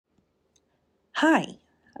Hi,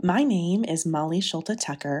 my name is Molly Shoulta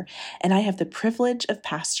Tucker, and I have the privilege of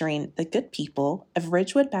pastoring the good people of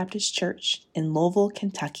Ridgewood Baptist Church in Louisville,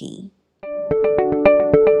 Kentucky.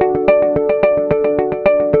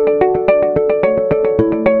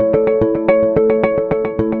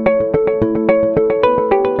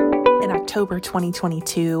 In October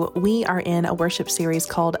 2022, we are in a worship series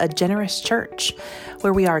called A Generous Church,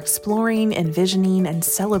 where we are exploring, envisioning, and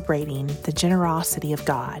celebrating the generosity of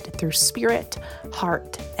God through spirit,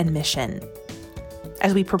 heart, and mission.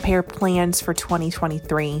 As we prepare plans for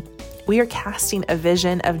 2023, we are casting a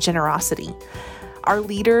vision of generosity. Our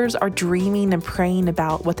leaders are dreaming and praying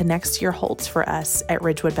about what the next year holds for us at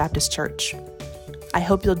Ridgewood Baptist Church. I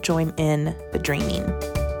hope you'll join in the dreaming.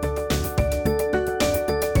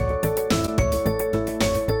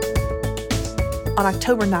 On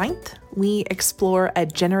October 9th, we explore a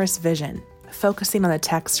generous vision, focusing on the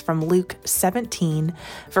text from Luke 17,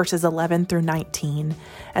 verses 11 through 19,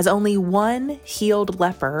 as only one healed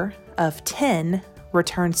leper of 10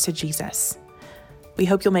 returns to Jesus. We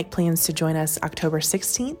hope you'll make plans to join us October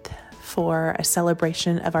 16th for a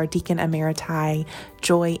celebration of our Deacon Emeriti,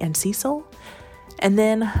 Joy and Cecil, and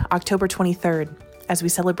then October 23rd, as we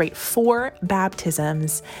celebrate 4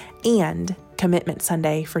 baptisms and Commitment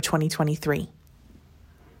Sunday for 2023.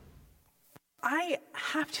 I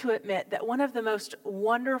have to admit that one of the most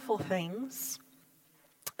wonderful things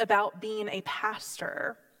about being a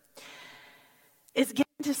pastor is getting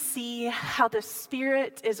to see how the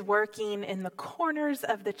Spirit is working in the corners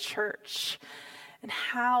of the church and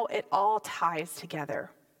how it all ties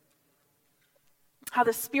together. How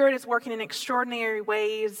the Spirit is working in extraordinary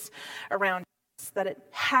ways around us, that it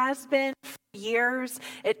has been for years,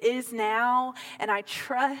 it is now, and I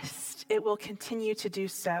trust it will continue to do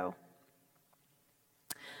so.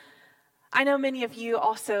 I know many of you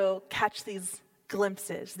also catch these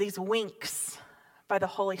glimpses, these winks by the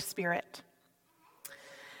Holy Spirit.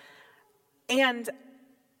 And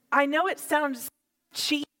I know it sounds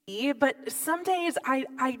cheesy, but some days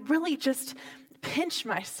I really just pinch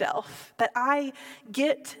myself that I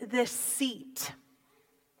get this seat.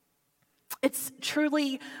 It's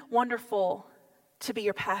truly wonderful to be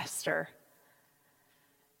your pastor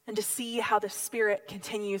and to see how the Spirit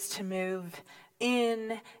continues to move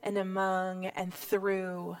in and among and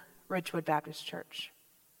through Ridgewood Baptist Church.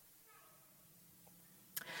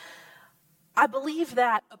 I believe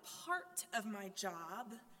that a part of my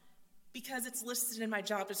job, because it's listed in my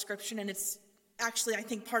job description and it's actually, I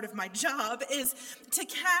think, part of my job, is to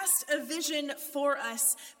cast a vision for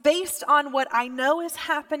us based on what I know is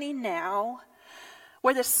happening now,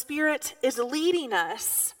 where the Spirit is leading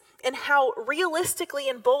us, and how realistically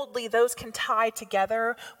and boldly those can tie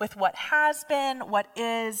together with what has been, what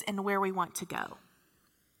is, and where we want to go.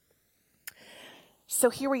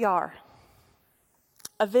 So here we are,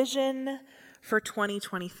 a vision for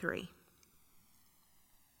 2023.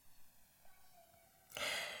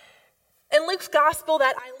 In Luke's gospel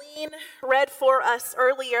that Eileen read for us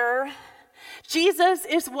earlier, Jesus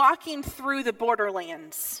is walking through the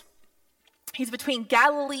borderlands. He's between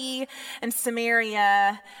Galilee and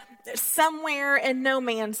Samaria, somewhere in no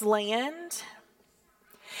man's land.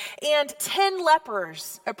 And 10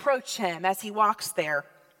 lepers approach him as he walks there.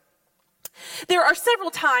 There are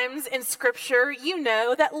several times in Scripture,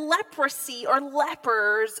 that leprosy or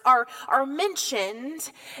lepers are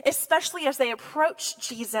mentioned, especially as they approach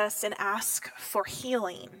Jesus and ask for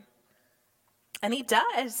healing. And he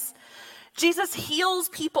does. Jesus heals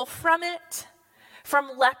people from it.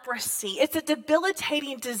 From leprosy. It's a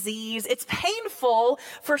debilitating disease. It's painful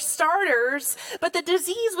for starters, but the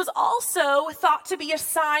disease was also thought to be a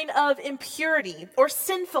sign of impurity or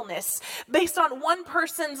sinfulness based on one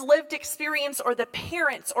person's lived experience or the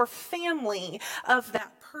parents or family of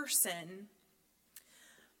that person.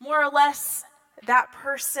 More or less, that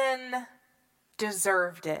person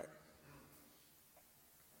deserved it.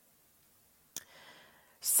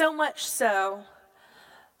 So much so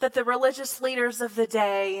that the religious leaders of the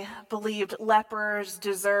day believed lepers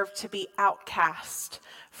deserved to be outcast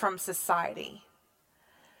from society.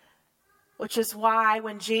 Which is why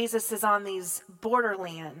when Jesus is on these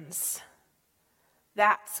borderlands,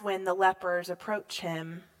 that's when the lepers approach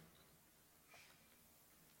him.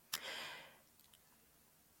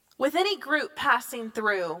 With any group passing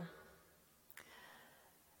through,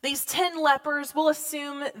 these 10 lepers, we'll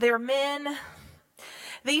assume they're men.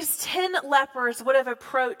 These 10 lepers would have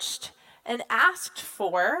approached and asked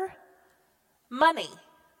for money.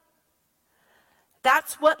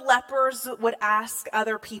 That's what lepers would ask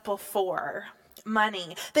other people for,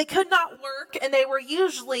 money. They could not work, and they were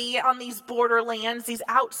usually on these borderlands, these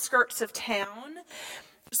outskirts of town.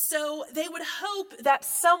 So so they would hope that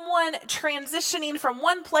someone transitioning from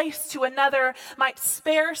one place to another might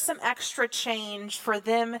spare some extra change for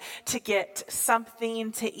them to get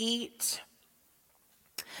something to eat.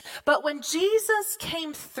 But when Jesus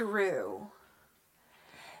came through,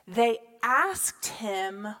 they asked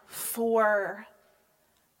him for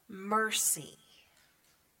mercy.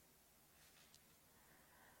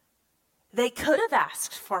 They could have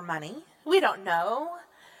asked for money. We don't know.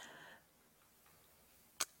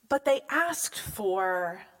 But they asked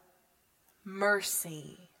for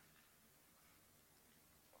mercy.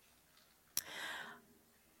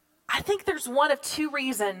 I think there's one of two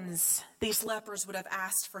reasons these lepers would have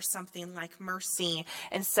asked for something like mercy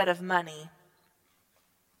instead of money.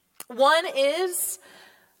 One is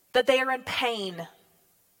that they are in pain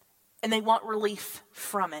and they want relief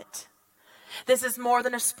from it. This is more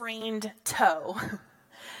than a sprained toe.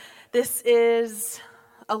 This is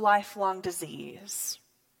a lifelong disease.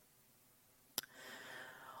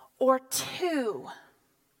 Or two,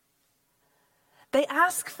 they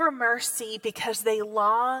ask for mercy because they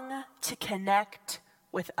long to connect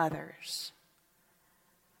with others.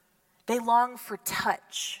 They long for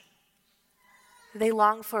touch. They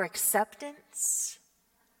long for acceptance.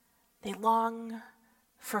 They long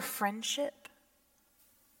for friendship.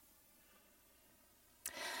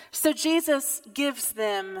 So Jesus gives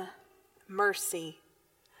them mercy.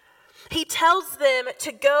 He tells them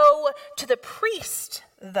to go to the priest,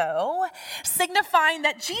 though, signifying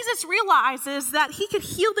that Jesus realizes that he could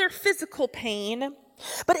heal their physical pain,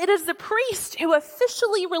 but it is the priest who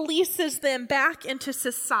officially releases them back into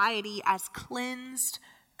society as cleansed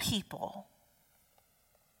people.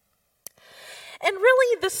 And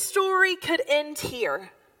really, the story could end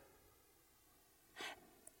here.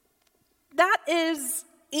 That is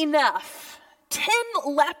enough. 10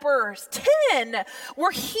 lepers, 10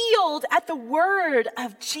 were healed at the word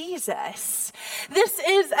of Jesus. This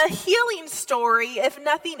is a healing story, if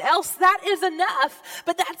nothing else. That is enough,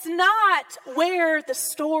 but that's not where the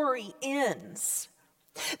story ends.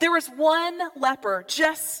 There was one leper,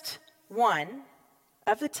 just one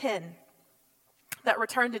of the 10, that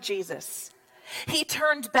returned to Jesus. He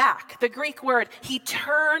turned back. The Greek word, he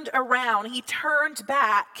turned around. He turned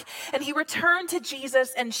back and he returned to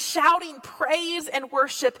Jesus, and shouting praise and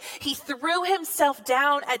worship, he threw himself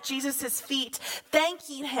down at Jesus' feet,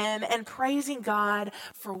 thanking him and praising God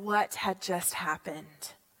for what had just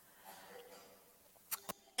happened.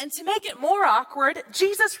 And to make it more awkward,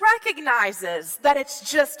 Jesus recognizes that it's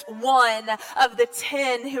just one of the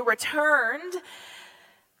 10 who returned.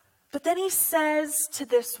 But then he says to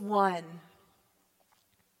this one,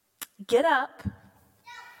 "Get up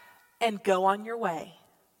and go on your way.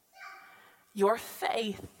 Your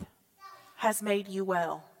faith has made you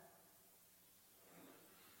well."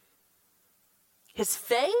 His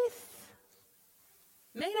faith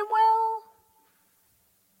made him well?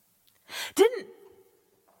 Didn't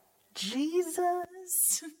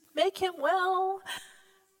Jesus make him well?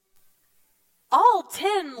 All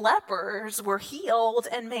 10 lepers were healed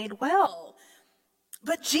and made well.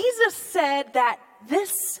 But Jesus said that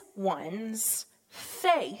this one's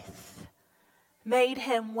faith made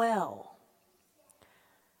him well.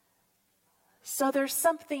 So there's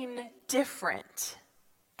something different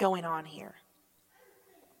going on here.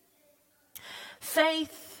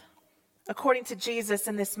 Faith, according to Jesus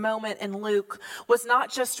in this moment in Luke, was not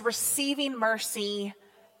just receiving mercy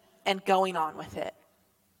and going on with it.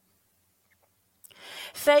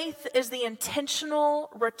 Faith is the intentional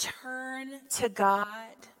return to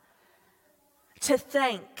God, to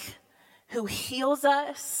thank who heals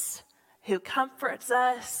us, who comforts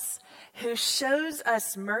us, who shows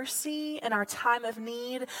us mercy in our time of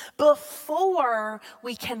need before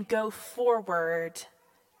we can go forward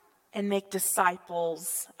and make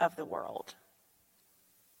disciples of the world.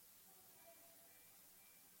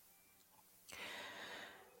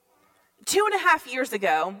 Two and a half years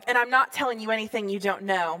ago, and I'm not telling you anything you don't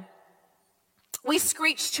know, we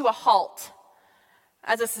screeched to a halt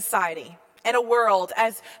as a society and a world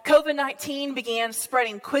as COVID-19 began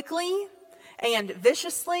spreading quickly and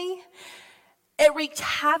viciously. It wreaked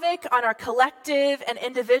havoc on our collective and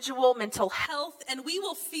individual mental health, and we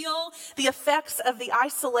will feel the effects of the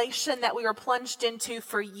isolation that we were plunged into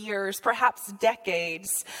for years, perhaps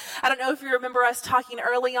decades. I don't know if you remember us talking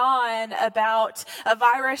early on about a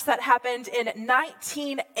virus that happened in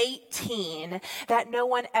 1918 that no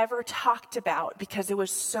one ever talked about because it was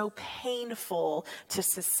so painful to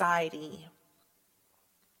society.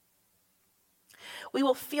 We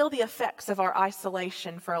will feel the effects of our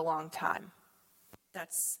isolation for a long time.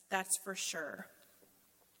 That's for sure.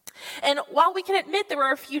 And while we can admit there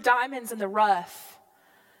were a few diamonds in the rough,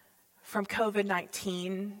 from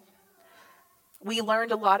COVID-19, we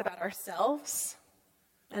learned a lot about ourselves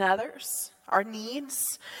and others, our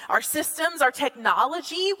needs, our systems, our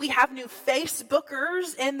technology. We have new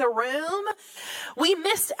Facebookers in the room. We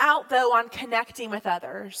missed out, though, on connecting with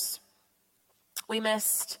others. We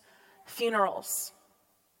missed funerals.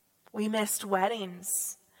 We missed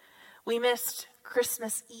weddings. We missed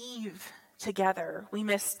Christmas Eve together. We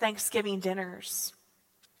missed Thanksgiving dinners.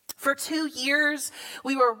 For 2 years,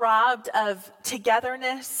 we were robbed of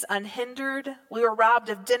togetherness unhindered. We were robbed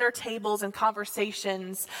of dinner tables and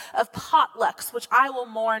conversations, of potlucks, which I will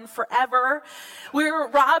mourn forever. We were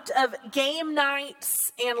robbed of game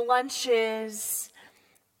nights and lunches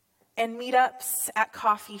and meetups at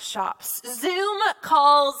coffee shops. Zoom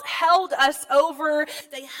calls held us over.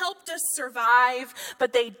 They helped us survive,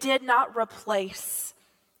 but they did not replace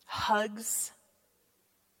hugs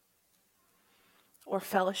or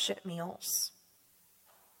fellowship meals.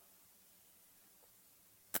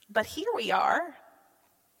 But here we are,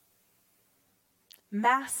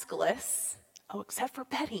 maskless, except for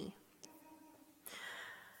Betty,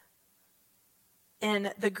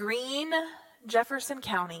 in the green Jefferson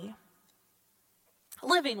County,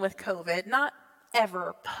 living with COVID, not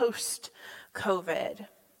ever post-COVID.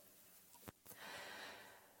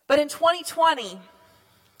 But in 2020,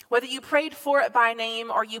 whether you prayed for it by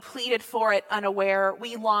name or you pleaded for it unaware,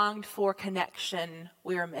 we longed for connection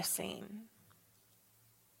we were missing.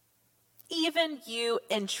 Even you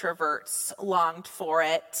introverts longed for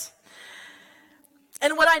it.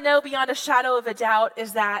 And what I know beyond a shadow of a doubt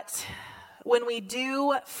is that when we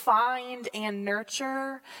do find and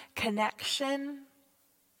nurture connection,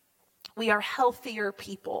 we are healthier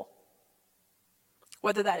people.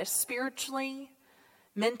 Whether that is spiritually,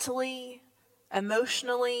 mentally,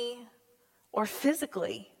 emotionally, or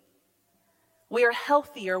physically. We are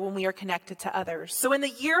healthier when we are connected to others. So in the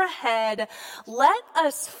year ahead, let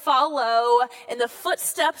us follow in the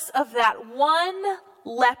footsteps of that one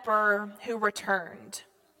leper who returned,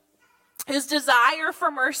 whose desire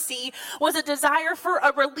for mercy was a desire for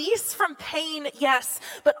a release from pain, yes,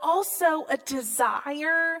 but also a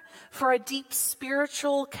desire for a deep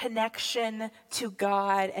spiritual connection to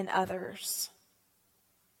God and others.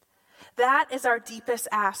 That is our deepest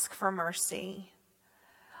ask for mercy.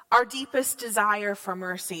 Our deepest desire for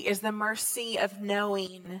mercy is the mercy of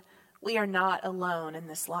knowing we are not alone in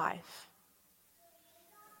this life.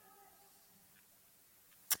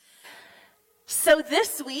 So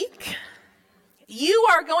this week, you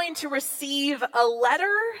are going to receive a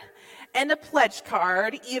letter and a pledge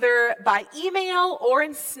card, either by email or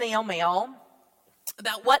in snail mail,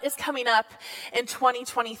 about what is coming up in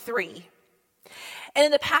 2023. And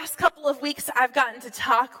in the past couple of weeks, I've gotten to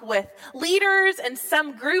talk with leaders and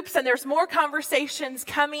some groups, and there's more conversations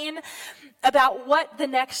coming about what the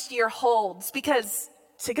next year holds. Because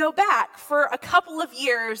to go back, for a couple of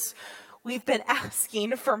years, we've been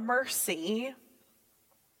asking for mercy.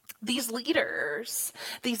 These leaders,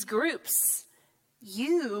 these groups,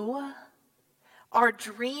 you are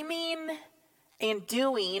dreaming and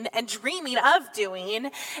doing and dreaming of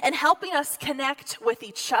doing and helping us connect with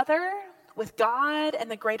each other, with God and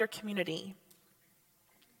the greater community.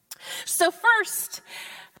 So first,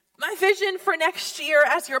 my vision for next year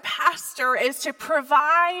as your pastor is to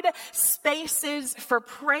provide spaces for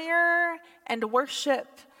prayer and worship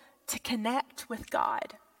to connect with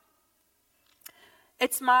God.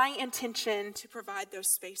 It's my intention to provide those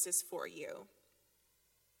spaces for you.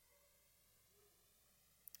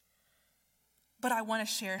 But I want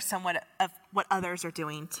to share somewhat of what others are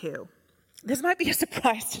doing too. This might be a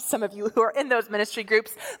surprise to some of you who are in those ministry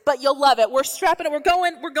groups, but you'll love it. We're strapping it. We're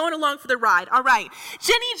going along for the ride. All right.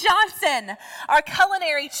 Jenny Johnson, our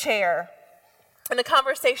culinary chair. In a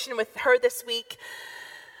conversation with her this week,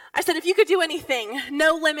 I said, if you could do anything,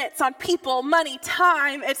 no limits on people, money,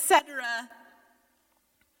 time, etc.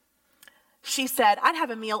 She said, I'd have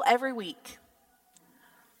a meal every week.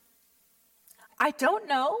 I don't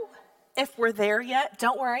know if we're there yet.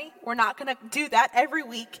 Don't worry, we're not going to do that every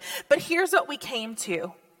week. But here's what we came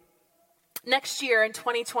to. Next year in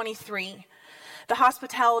 2023, the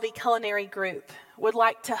Hospitality Culinary Group would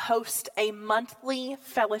like to host a monthly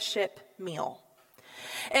fellowship meal.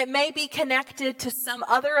 It may be connected to some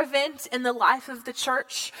other event in the life of the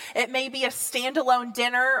church. It may be a standalone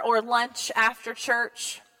dinner or lunch after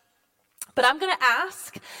church. But I'm going to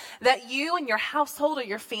ask that you and your household or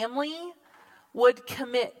your family would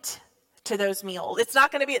commit to those meals. It's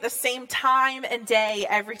not going to be at the same time and day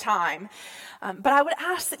every time. But I would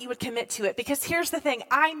ask that you would commit to it, because here's the thing.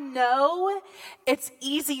 I know it's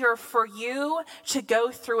easier for you to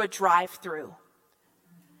go through a drive-through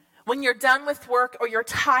when you're done with work or you're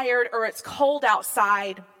tired or it's cold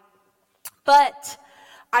outside. But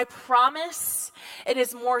I promise it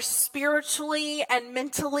is more spiritually and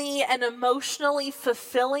mentally and emotionally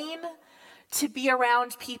fulfilling to be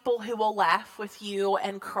around people who will laugh with you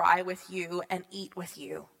and cry with you and eat with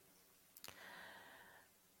you.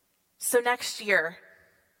 So next year,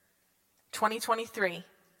 2023,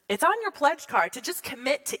 it's on your pledge card to just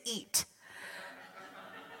commit to eat.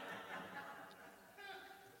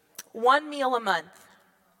 1 meal a month.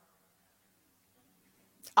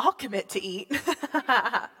 I'll commit to eat.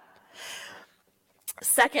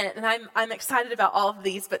 Second, and I'm excited about all of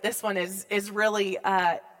these, but this one is really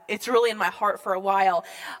it's really in my heart for a while.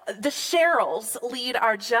 The Sherrills lead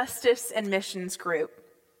our Justice and Missions group.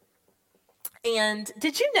 And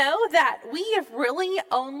did you know that we have really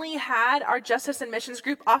only had our Justice and Missions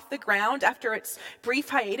group off the ground after its brief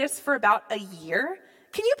hiatus for about a year?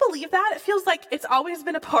 Can you believe that? It feels like it's always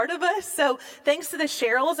been a part of us. So thanks to the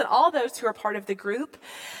Sherrills and all those who are part of the group.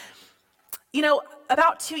 You know,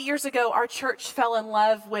 about 2 years ago, our church fell in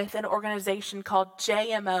love with an organization called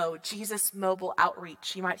JMO, Jesus Mobile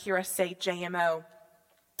Outreach. You might hear us say JMO.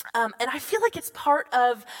 And I feel like it's part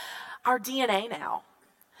of our DNA now.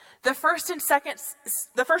 The first and second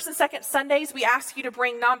Sundays, we ask you to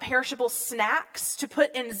bring non-perishable snacks to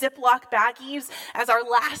put in Ziploc baggies as our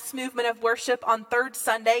last movement of worship. On third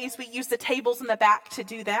Sundays, we use the tables in the back to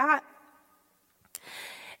do that.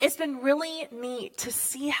 It's been really neat to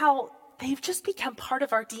see how they've just become part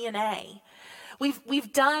of our DNA.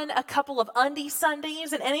 We've done a couple of Undie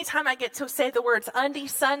Sundays, and anytime I get to say the words Undie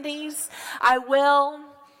Sundays, I will.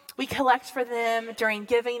 We collect for them during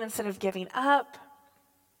giving instead of giving up.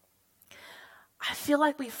 I feel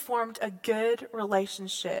like we've formed a good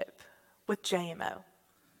relationship with JMO.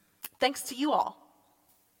 Thanks to you all.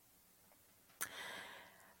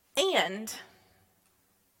 And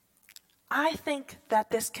I think that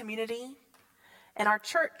this community and our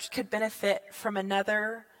church could benefit from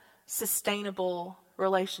another sustainable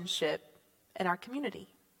relationship in our community.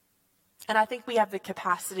 And I think we have the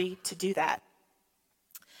capacity to do that.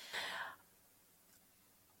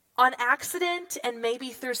 On accident, and maybe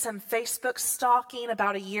through some Facebook stalking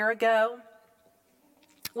about a year ago,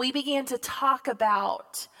 we began to talk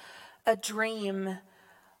about a dream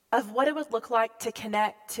of what it would look like to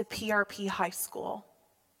connect to PRP High School.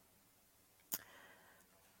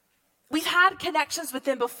 We've had connections with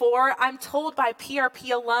them before. I'm told by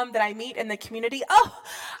PRP alum that I meet in the community, oh,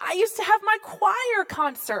 I used to have my choir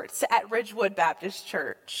concerts at Ridgewood Baptist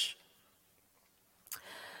Church.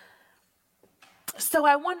 So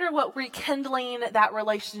I wonder what rekindling that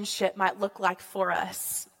relationship might look like for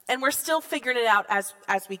us. And we're still figuring it out as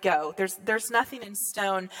we go. There's nothing in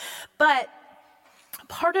stone. But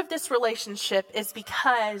part of this relationship is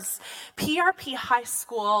because PRP High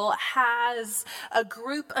School has a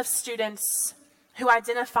group of students who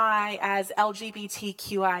identify as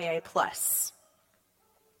LGBTQIA+.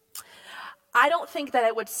 I don't think that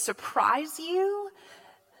it would surprise you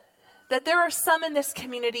that there are some in this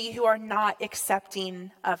community who are not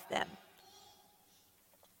accepting of them.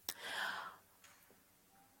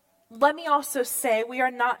 Let me also say we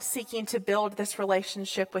are not seeking to build this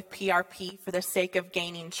relationship with PRP for the sake of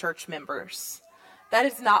gaining church members. That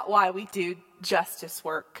is not why we do justice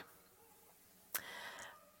work.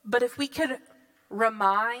 But if we could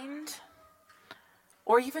remind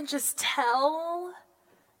or even just tell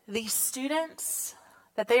these students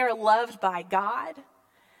that they are loved by God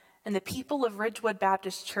and the people of Ridgewood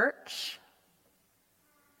Baptist Church,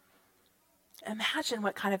 imagine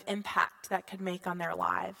what kind of impact that could make on their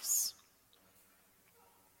lives.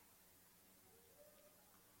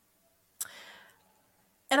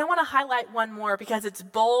 And I want to highlight one more because it's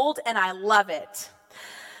bold and I love it.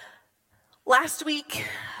 Last week,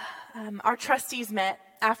 our trustees met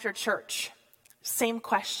after church. Same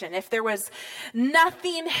question. If there was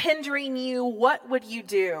nothing hindering you, what would you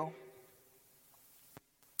do?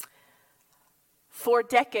 For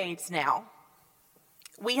decades now,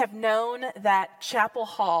 we have known that Chapel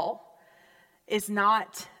Hall is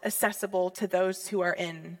not accessible to those who are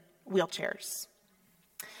in wheelchairs.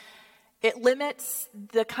 It limits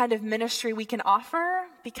the kind of ministry we can offer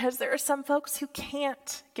because there are some folks who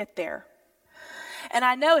can't get there. And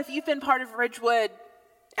I know if you've been part of Ridgewood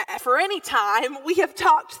for any time, we have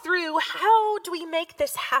talked through how do we make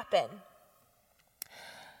this happen?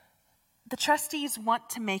 The trustees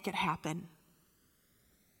want to make it happen.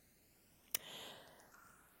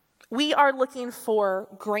 We are looking for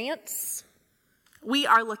grants. We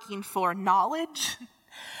are looking for knowledge.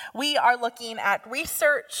 We are looking at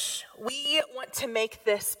research. We want to make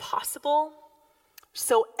this possible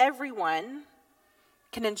so everyone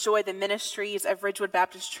can enjoy the ministries of Ridgewood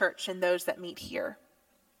Baptist Church and those that meet here.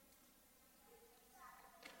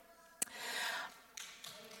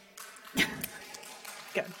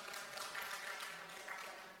 Good.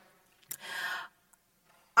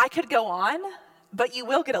 I could go on, but you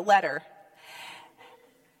will get a letter.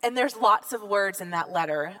 And there's lots of words in that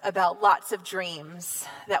letter about lots of dreams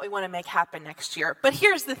that we want to make happen next year. But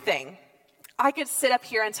here's the thing. I could sit up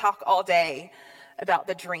here and talk all day about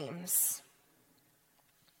the dreams.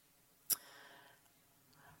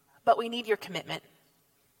 But we need your commitment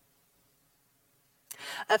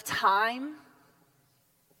of time,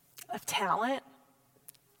 of talent,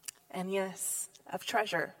 and yes, of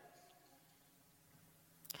treasure.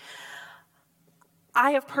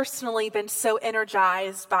 I have personally been so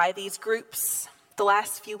energized by these groups the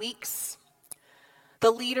last few weeks.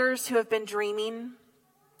 The leaders who have been dreaming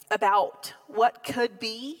about what could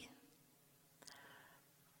be.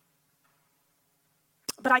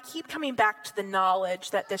 But I keep coming back to the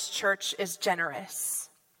knowledge that this church is generous.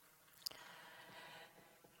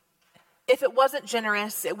 If it wasn't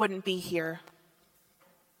generous, it wouldn't be here.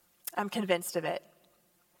 I'm convinced of it.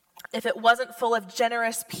 If it wasn't full of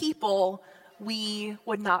generous people, we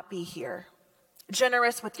would not be here.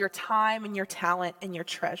 Generous with your time and your talent and your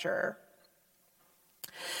treasure.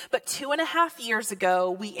 But 2.5 years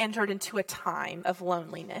ago, we entered into a time of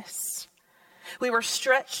loneliness. We were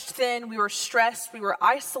stretched thin, we were stressed, we were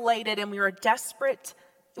isolated, and we were desperate.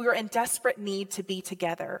 We were in desperate need to be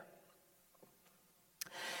together.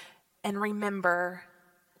 And remember,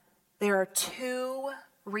 there are 2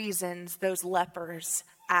 reasons those lepers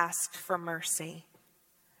asked for mercy.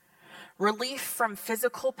 Relief from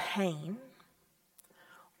physical pain,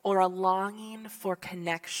 or a longing for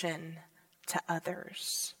connection to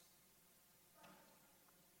others.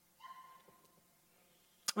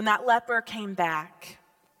 When that leper came back,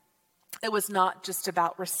 it was not just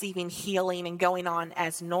about receiving healing and going on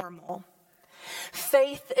as normal.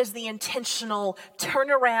 Faith is the intentional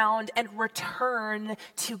turnaround and return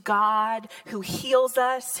to God who heals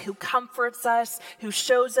us, who comforts us, who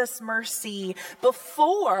shows us mercy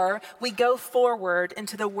before we go forward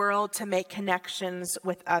into the world to make connections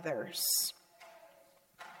with others.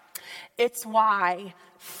 It's why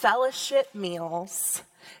fellowship meals,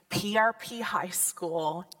 PRP High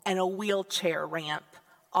School, and a wheelchair ramp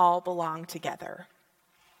all belong together.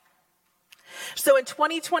 So in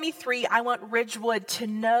 2023, I want Ridgewood to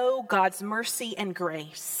know God's mercy and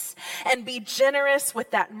grace and be generous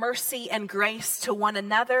with that mercy and grace to one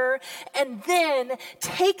another, and then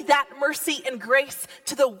take that mercy and grace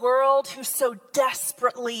to the world who so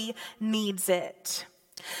desperately needs it.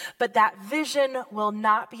 But that vision will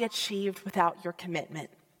not be achieved without your commitment.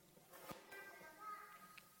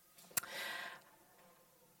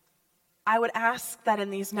 I would ask that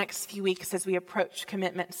in these next few weeks as we approach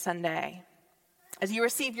Commitment Sunday, as you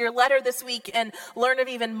receive your letter this week and learn of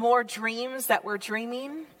even more dreams that we're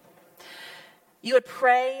dreaming, you would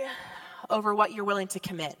pray over what you're willing to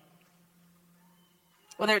commit,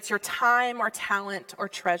 whether it's your time or talent or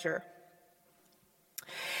treasure.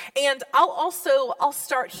 And I'll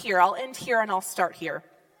start here. I'll end here and I'll start here.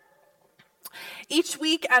 Each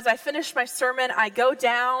week as I finish my sermon, I go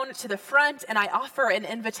down to the front and I offer an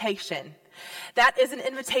invitation. That is an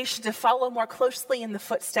invitation to follow more closely in the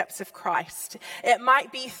footsteps of Christ. It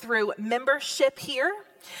might be through membership here.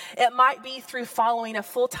 It might be through following a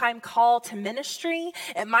full-time call to ministry.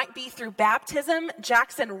 It might be through baptism.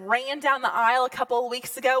 Jackson ran down the aisle a couple of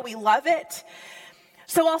weeks ago. We love it.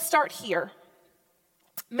 So I'll start here.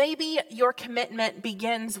 Maybe your commitment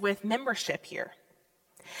begins with membership here.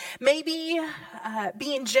 Maybe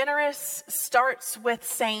being generous starts with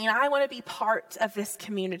saying, I want to be part of this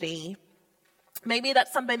community. Maybe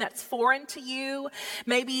that's something that's foreign to you.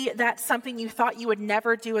 Maybe that's something you thought you would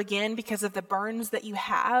never do again because of the burns that you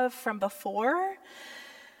have from before.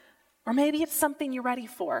 Or maybe it's something you're ready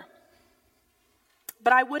for.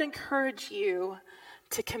 But I would encourage you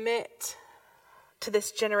to commit to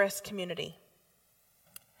this generous community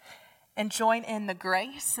and join in the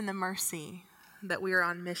grace and the mercy that we are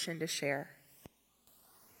on mission to share.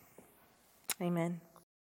 Amen.